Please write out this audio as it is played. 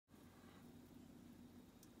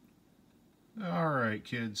Alright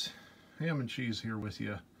kids, Ham and Cheese here with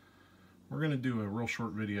you. We're going to do a real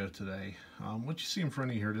short video today. What you see in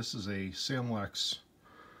front of you here, this is a Samlex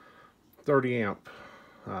 30 amp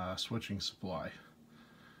switching supply.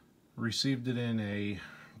 Received it in a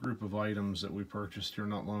group of items that we purchased here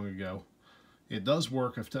not long ago. It does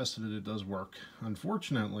work, I've tested it, it does work.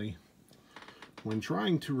 Unfortunately, when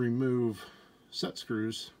trying to remove set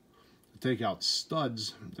screws, take out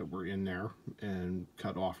studs that were in there and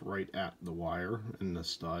cut off right at the wire in the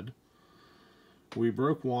stud, we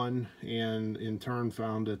broke one and in turn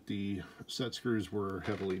found that the set screws were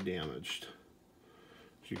heavily damaged,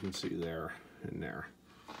 as you can see there and there.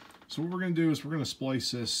 So what we're going to do is we're going to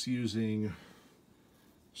splice this using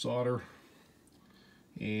solder,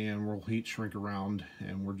 and we'll heat shrink around,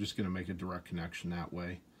 and we're just going to make a direct connection that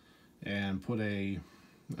way and put I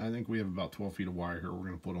think we have about 12 feet of wire here we're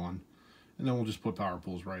going to put on. And then we'll just put power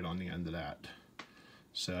pulls right on the end of that.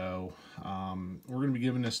 So we're going to be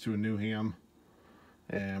giving this to a new ham,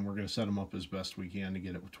 and we're going to set them up as best we can to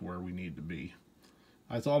get it to where we need to be.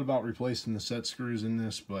 I thought about replacing the set screws in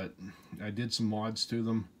this, but I did some mods to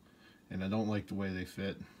them, and I don't like the way they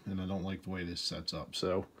fit, and I don't like the way this sets up.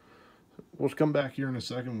 So we'll come back here in a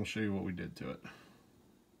second, we'll show you what we did to it.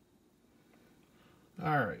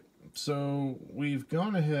 Alright, so we've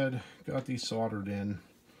gone ahead, got these soldered in.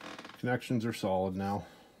 Connections are solid now,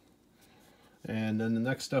 and then the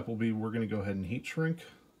next step will be we're going to go ahead and heat shrink,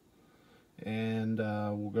 and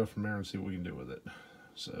we'll go from there and see what we can do with it.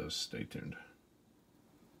 So stay tuned.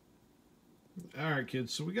 Alright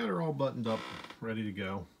kids, so we got her all buttoned up, ready to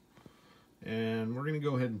go, and we're going to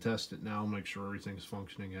go ahead and test it now, make sure everything's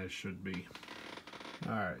functioning as should be.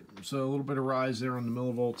 Alright, so a little bit of rise there on the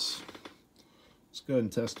millivolts. Let's go ahead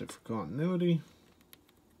and test it for continuity.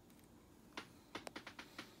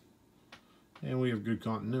 And we have good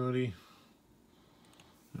continuity.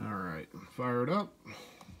 Alright, fire it up.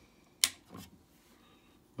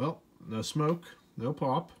 Well, no smoke, no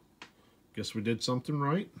pop. Guess we did something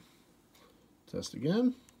right. Test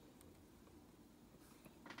again.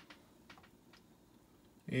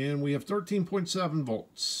 And we have 13.7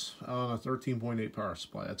 volts on a 13.8 power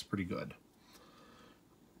supply. That's pretty good.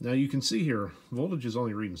 Now you can see here, voltage is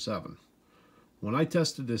only reading 7. When I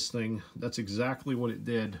tested this thing, that's exactly what it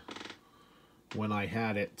did when I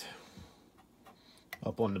had it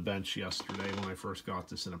up on the bench yesterday when I first got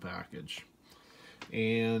this in a package.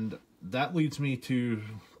 And that leads me to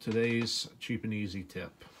today's cheap and easy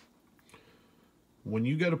tip. When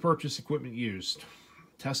you go to purchase equipment used,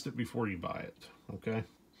 test it before you buy it, okay?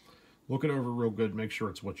 Look it over real good, make sure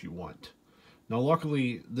it's what you want. Now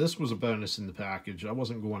luckily, this was a bonus in the package. I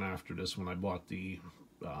wasn't going after this when I bought the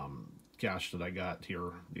cash that I got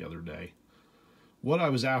here the other day. What I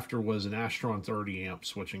was after was an Astron 30 amp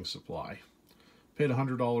switching supply. Paid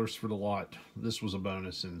 $100 for the lot. This was a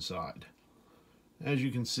bonus inside. As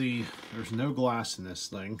you can see, there's no glass in this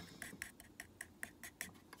thing.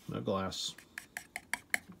 No glass.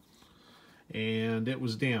 And it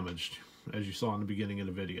was damaged, as you saw in the beginning of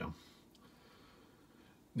the video.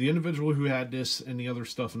 The individual who had this and the other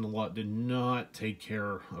stuff in the lot did not take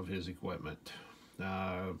care of his equipment.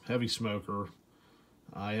 Heavy smoker.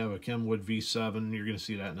 I have a Kenwood V7, you're going to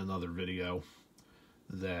see that in another video,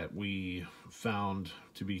 that we found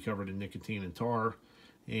to be covered in nicotine and tar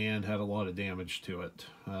and had a lot of damage to it.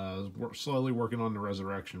 We're slowly working on the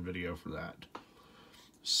resurrection video for that.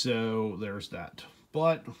 So there's that.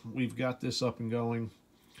 But we've got this up and going.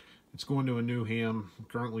 It's going to a new ham,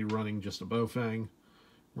 currently running just a Bofang.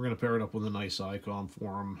 We're going to pair it up with a nice icon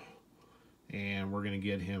for him, and we're going to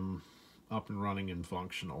get him up and running and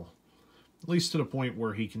functional. At least to the point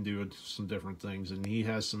where he can do some different things, and he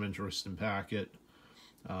has some interest in packet,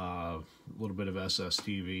 a little bit of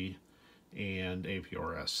SSTV, and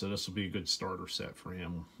APRS. So this will be a good starter set for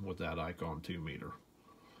him with that Icon 2 meter.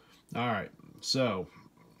 Alright, so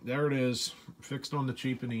there it is, fixed on the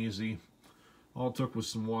cheap and easy. All it took was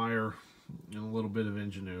some wire and a little bit of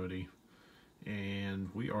ingenuity, and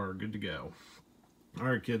we are good to go.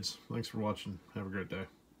 Alright kids, thanks for watching. Have a great day.